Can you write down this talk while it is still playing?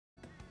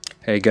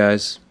Hey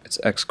guys, it's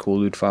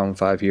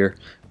X515 here,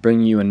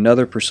 bringing you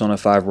another Persona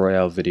 5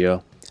 Royale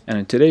video, and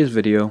in today's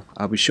video,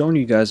 I'll be showing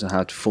you guys on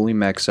how to fully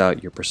max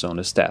out your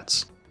Persona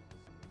stats.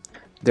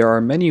 There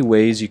are many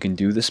ways you can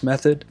do this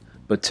method,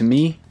 but to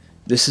me,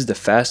 this is the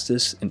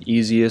fastest and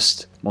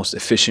easiest, most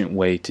efficient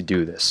way to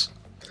do this.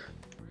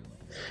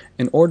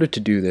 In order to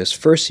do this,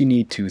 first you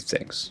need two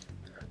things.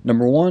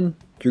 Number one,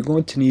 you're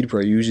going to need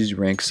Ryuji's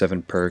rank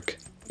 7 perk,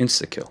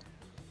 Instakill.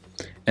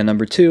 And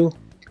number two,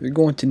 you're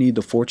going to need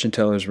the Fortune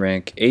Teller's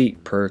rank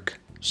 8 perk,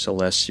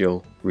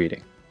 Celestial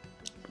Reading.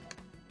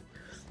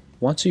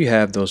 Once you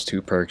have those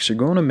two perks, you're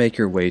going to make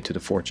your way to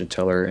the Fortune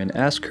Teller and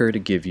ask her to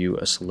give you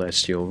a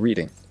Celestial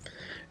Reading.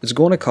 It's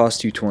going to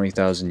cost you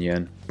 20,000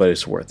 yen, but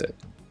it's worth it.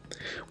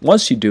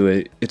 Once you do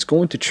it, it's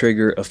going to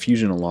trigger a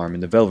fusion alarm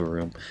in the Velvet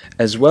Room,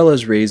 as well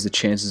as raise the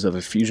chances of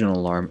a fusion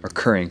alarm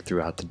occurring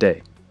throughout the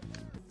day.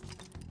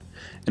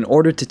 In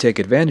order to take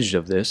advantage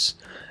of this,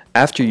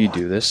 after you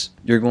do this,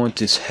 you're going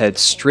to head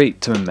straight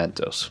to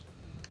mementos.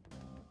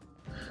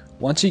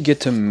 Once you get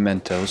to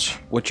mementos,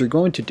 what you're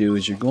going to do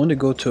is you're going to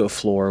go to a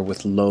floor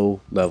with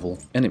low level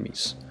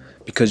enemies,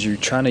 because you're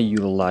trying to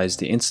utilize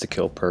the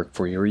Instakill perk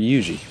for your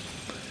Ryuji.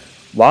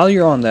 While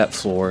you're on that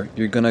floor,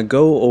 you're going to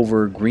go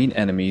over green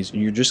enemies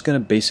and you're just going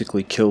to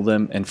basically kill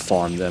them and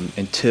farm them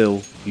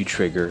until you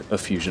trigger a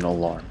fusion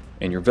alarm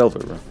in your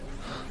Velvet Room.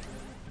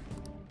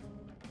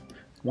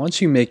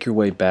 Once you make your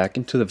way back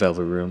into the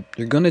Velvet Room,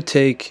 you're going to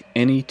take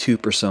any two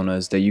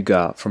personas that you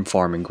got from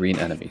farming green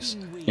enemies,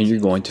 and you're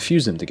going to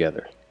fuse them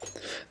together.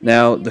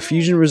 Now, the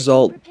fusion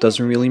result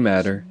doesn't really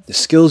matter, the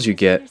skills you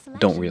get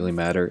don't really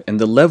matter, and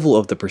the level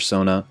of the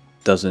persona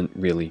doesn't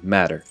really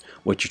matter.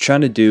 What you're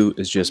trying to do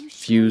is just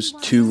fuse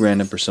two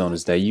random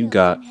personas that you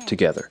got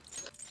together.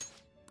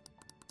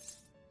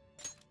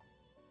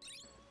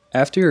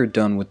 After you're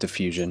done with the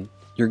fusion,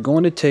 you're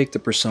going to take the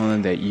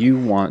persona that you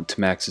want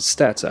to max its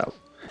stats out,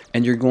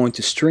 and you're going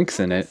to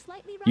strengthen it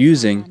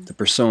using the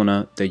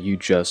persona that you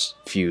just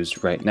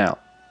fused right now.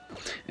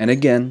 And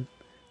again,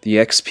 the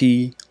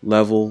XP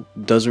level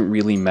doesn't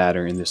really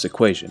matter in this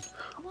equation.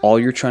 All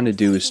you're trying to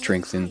do is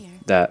strengthen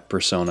that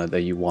persona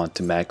that you want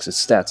to max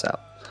its stats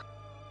out.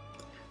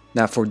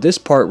 Now for this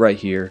part right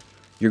here,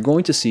 you're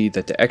going to see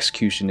that the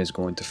execution is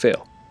going to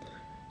fail.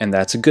 And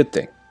that's a good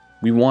thing.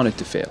 We want it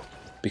to fail,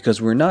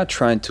 because we're not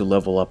trying to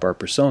level up our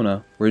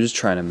persona, we're just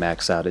trying to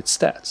max out its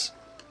stats.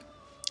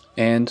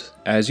 And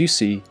as you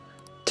see,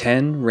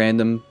 10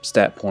 random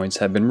stat points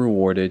have been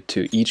rewarded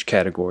to each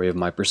category of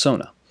my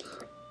persona.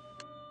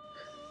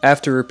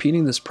 After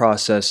repeating this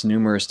process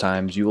numerous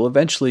times, you will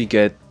eventually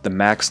get the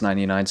max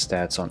 99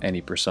 stats on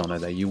any persona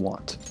that you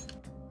want.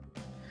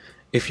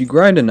 If you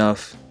grind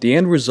enough, the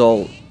end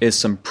result is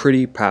some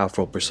pretty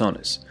powerful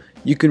personas.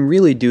 You can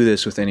really do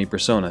this with any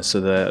persona, so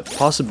the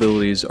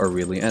possibilities are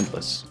really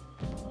endless.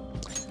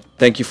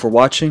 Thank you for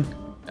watching,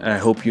 and I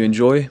hope you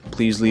enjoy.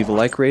 Please leave a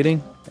like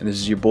rating. And this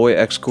is your boy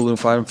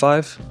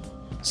X515.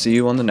 See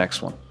you on the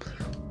next one.